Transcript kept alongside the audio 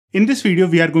In this video,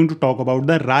 we are going to talk about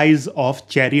the rise of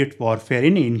chariot warfare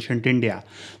in ancient India.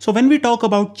 So when we talk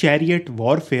about chariot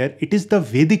warfare, it is the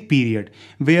Vedic period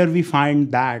where we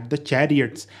find that the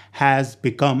chariots has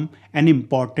become an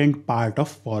important part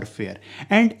of warfare.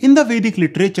 And in the Vedic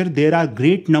literature, there are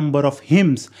great number of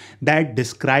hymns that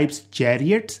describes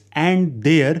chariots and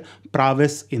their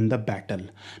prowess in the battle.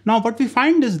 Now what we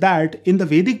find is that in the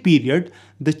Vedic period,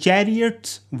 the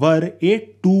chariots were a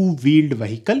two-wheeled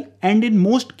vehicle, and in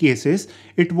most cases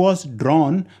it was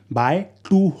drawn by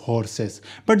two horses.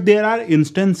 But there are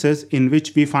instances in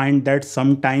which we find that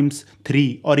sometimes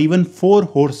 3 or even 4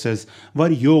 horses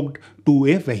were yoked to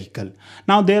a vehicle.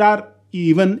 Now there are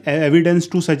even evidence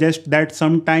to suggest that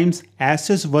sometimes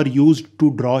asses were used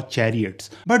to draw chariots.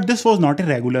 But this was not a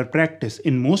regular practice.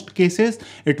 In most cases,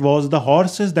 it was the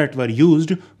horses that were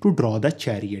used to draw the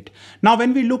chariot. Now,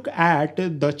 when we look at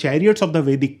the chariots of the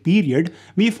Vedic period,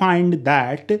 we find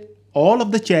that all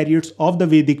of the chariots of the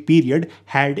Vedic period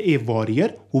had a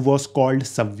warrior who was called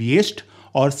Savyesht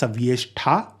or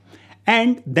Savyeshtha,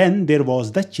 and then there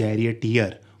was the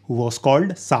charioteer who was called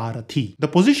Sarathi. The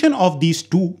position of these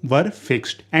two were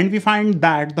fixed, and we find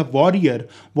that the warrior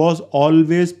was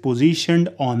always positioned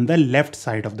on the left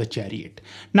side of the chariot.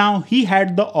 Now he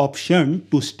had the option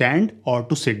to stand or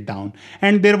to sit down,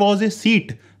 and there was a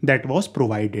seat that was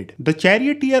provided. The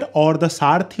charioteer or the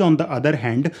Sarathi, on the other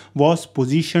hand, was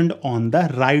positioned on the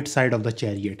right side of the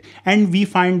chariot, and we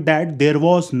find that there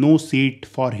was no seat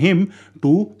for him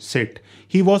to sit.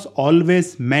 He was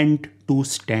always meant to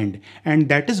stand, and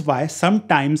that is why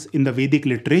sometimes in the Vedic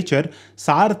literature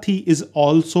Sarathi is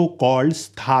also called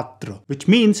Sthatra, which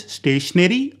means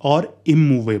stationary or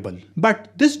immovable. But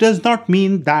this does not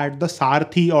mean that the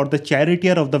Sarathi or the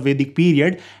charioteer of the Vedic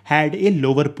period had a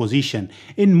lower position.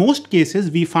 In most cases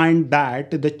we find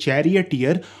that the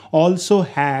charioteer also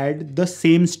had the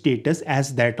same status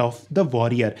as that of the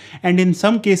warrior, and in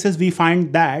some cases we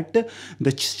find that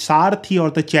the Sarathi or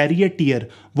the charioteer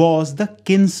was the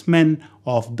kinsman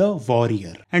of the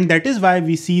warrior. And that is why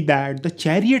we see that the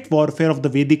chariot warfare of the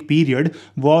Vedic period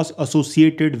was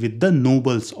associated with the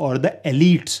nobles or the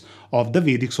elites of the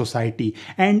Vedic society,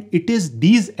 and it is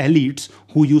these elites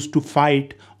who used to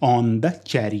fight on the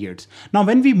chariots. Now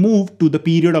when we move to the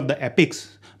period of the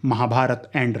epics, Mahabharata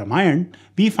and Ramayana,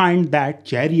 we find that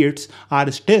chariots are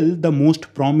still the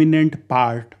most prominent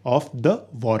part of the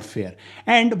warfare.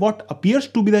 And what appears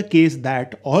to be the case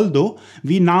that although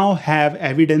we now have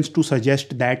evidence to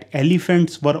suggest that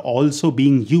elephants were also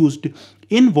being used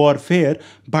in warfare,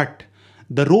 but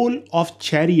the role of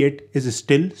chariot is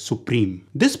still supreme.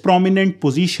 This prominent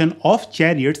position of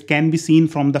chariots can be seen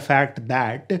from the fact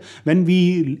that when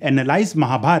we analyze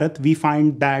Mahabharata, we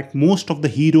find that most of the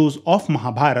heroes of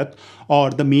Mahabharata or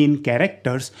the main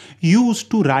characters used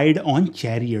to ride on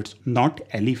chariots, not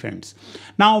elephants.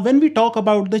 Now, when we talk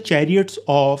about the chariots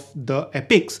of the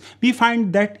epics, we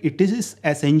find that it is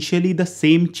essentially the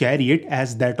same chariot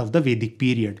as that of the Vedic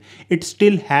period. It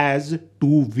still has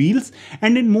 2 wheels,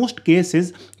 and in most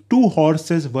cases 2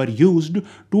 horses were used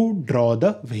to draw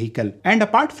the vehicle. And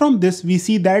apart from this, we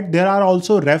see that there are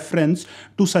also references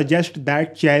to suggest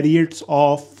that chariots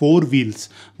of 4 wheels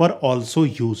were also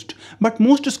used. But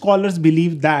most scholars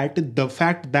believe that the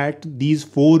fact that these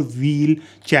 4-wheel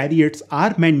chariots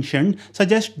are mentioned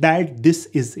suggests that this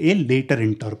is a later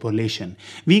interpolation.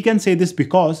 We can say this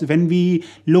because when we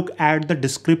look at the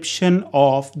description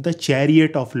of the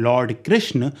chariot of Lord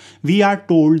Krishna, we are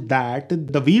told that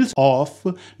the wheels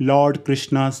of Lord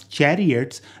Krishna's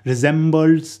chariots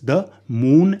resembles the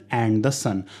moon and the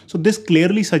sun. So this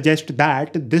clearly suggests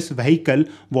that this vehicle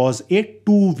was a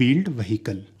 2-wheeled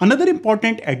vehicle. Another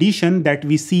important addition that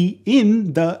we see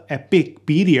in the epic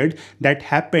period that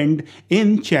happened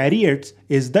in chariots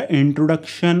is the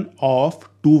introduction of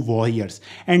 2 warriors,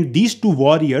 and these 2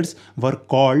 warriors were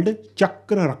called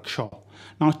Chakravarti.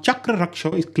 Now,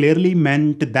 Chakravarti is clearly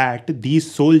meant that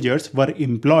these soldiers were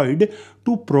employed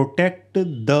to protect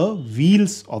the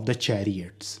wheels of the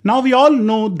chariots. Now, we all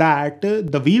know that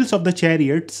the wheels of the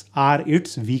chariots are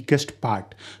its weakest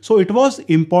part. So, it was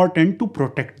important to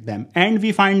protect them. And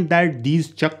we find that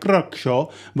these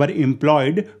Chakravarti were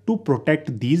employed to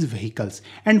protect these vehicles.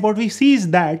 And what we see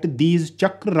is that these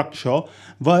Chakravarti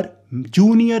were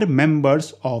junior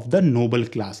members of the noble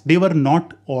class. They were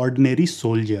not ordinary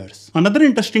soldiers. Another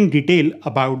interesting detail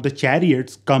about the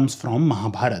chariots comes from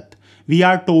Mahabharata. We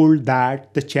are told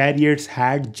that the chariots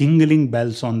had jingling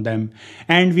bells on them,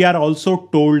 and we are also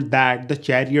told that the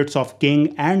chariots of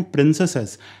king and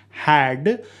princesses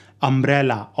had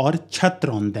umbrella or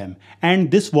chhatra on them,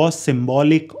 and this was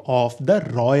symbolic of the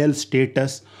royal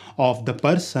status of the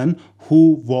person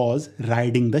who was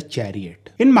riding the chariot.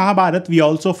 In Mahabharata, we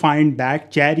also find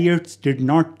that chariots did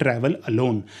not travel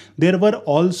alone. There were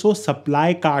also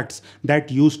supply carts that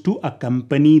used to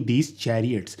accompany these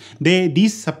chariots.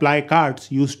 These supply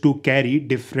carts used to carry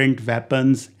different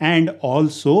weapons and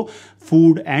also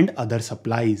food and other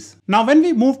supplies. Now, when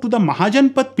we move to the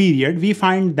Mahajanpat period, we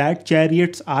find that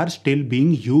chariots are still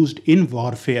being used in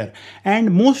warfare,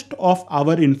 and most of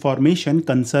our information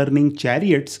concerning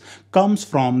chariots comes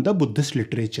from the Buddhist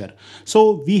literature.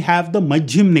 So we have the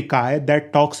Majjhim Nikaya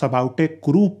that talks about a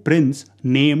Kuru prince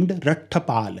named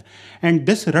Ratthapal, and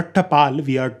this Ratthapal,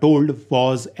 we are told,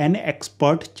 was an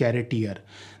expert charioteer.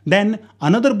 Then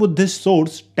another Buddhist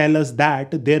source tells us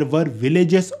that there were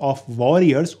villages of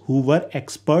warriors who were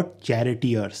expert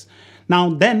charioteers. Now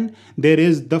then there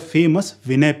is the famous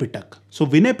Vinay Pitak. So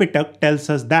Vinay Pitak tells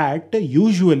us that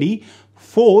usually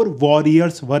 4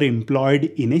 warriors were employed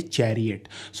in a chariot.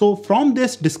 So from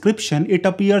this description, it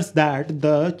appears that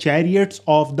the chariots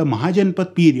of the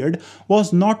Mahajanpat period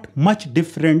was not much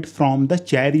different from the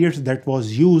chariots that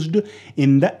was used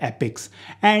in the epics.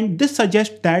 And this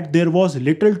suggests that there was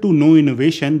little to no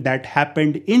innovation that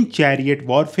happened in chariot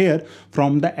warfare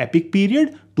from the epic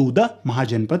period to the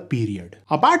Mahajanpat period.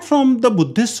 Apart from the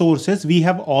Buddhist sources, we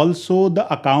have also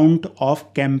the account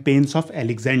of campaigns of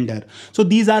Alexander. So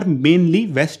these are mainly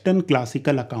Western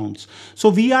classical accounts. So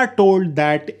we are told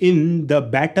that in the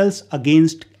battles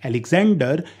against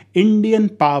Alexander, Indian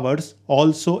powers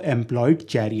also employed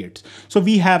chariots. So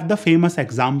we have the famous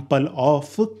example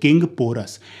of King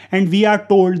Porus, and we are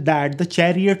told that the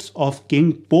chariots of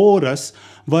King Porus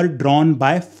were drawn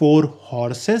by 4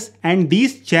 horses, and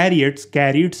these chariots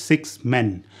carried 6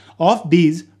 men. Of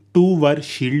these, 2 were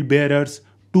shield bearers,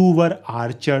 2 were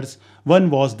archers, 1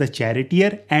 was the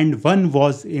charioteer, and 1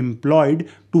 was employed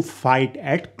to fight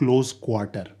at close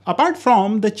quarter. Apart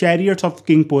from the chariots of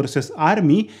King Porus's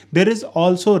army, there is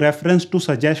also reference to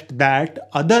suggest that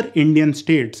other Indian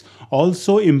states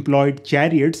also employed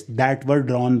chariots that were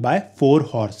drawn by 4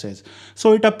 horses.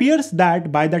 So it appears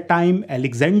that by the time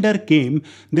Alexander came,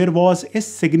 there was a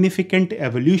significant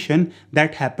evolution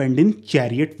that happened in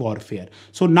chariot warfare.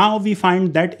 So now we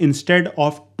find that instead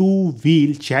of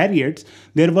 2-wheel chariots,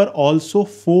 there were also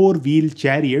 4-wheel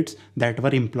chariots that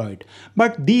were employed.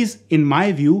 But these, in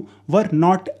my view, were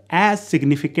not as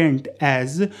significant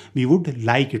as we would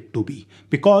like it to be.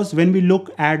 Because when we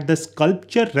look at the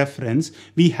sculpture reference,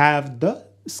 we have the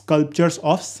sculptures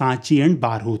of Sanchi and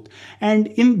Barhut, and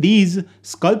in these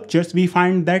sculptures we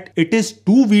find that it is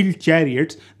 2-wheeled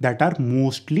chariots that are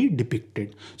mostly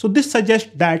depicted. So this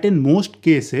suggests that in most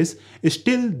cases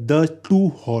still the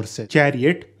 2-horse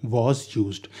chariot was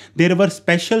used. There were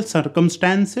special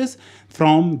circumstances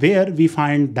from where we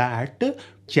find that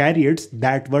chariots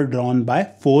that were drawn by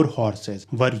 4 horses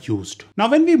were used. Now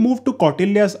when we move to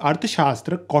Kautilya's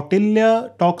Arthashastra,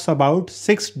 Kautilya talks about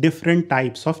 6 different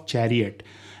types of chariot.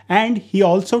 And he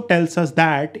also tells us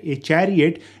that a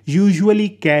chariot usually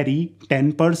carry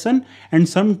 10 persons and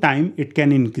sometimes it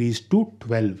can increase to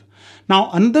 12. Now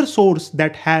another source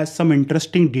that has some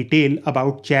interesting detail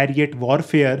about chariot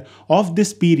warfare of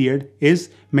this period is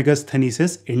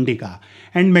Megasthenes' Indica.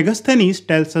 And Megasthenes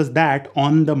tells us that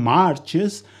on the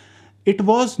marches, it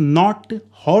was not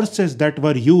horses that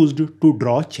were used to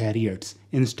draw chariots.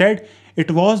 Instead,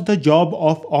 it was the job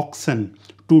of oxen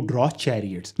to draw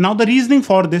chariots. Now the reasoning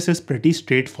for this is pretty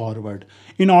straightforward.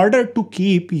 In order to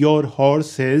keep your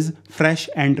horses fresh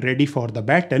and ready for the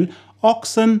battle,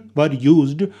 oxen were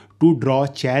used to draw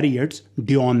chariots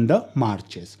during the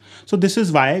marches. So this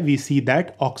is why we see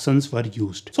that oxen were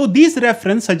used. So these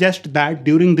references suggest that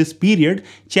during this period,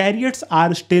 chariots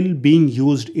are still being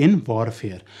used in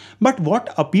warfare. But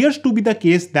what appears to be the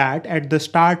case that at the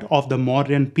start of the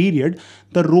Mauryan period,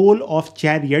 the role of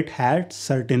chariot had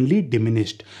certainly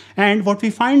diminished. And what we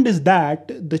find is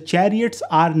that the chariots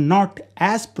are not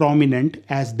as prominent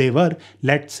as they were,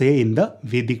 let's say, in the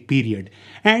Vedic period.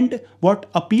 And what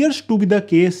appears to be the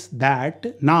case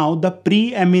that now the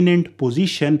preeminent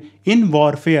position in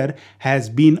warfare has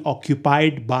been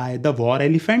occupied by the war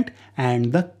elephant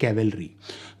and the cavalry.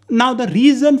 Now the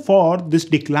reason for this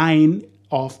decline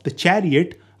of the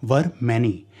chariot were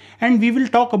many, and we will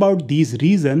talk about these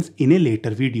reasons in a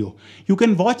later video. You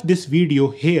can watch this video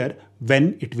here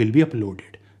when it will be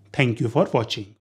uploaded. Thank you for watching.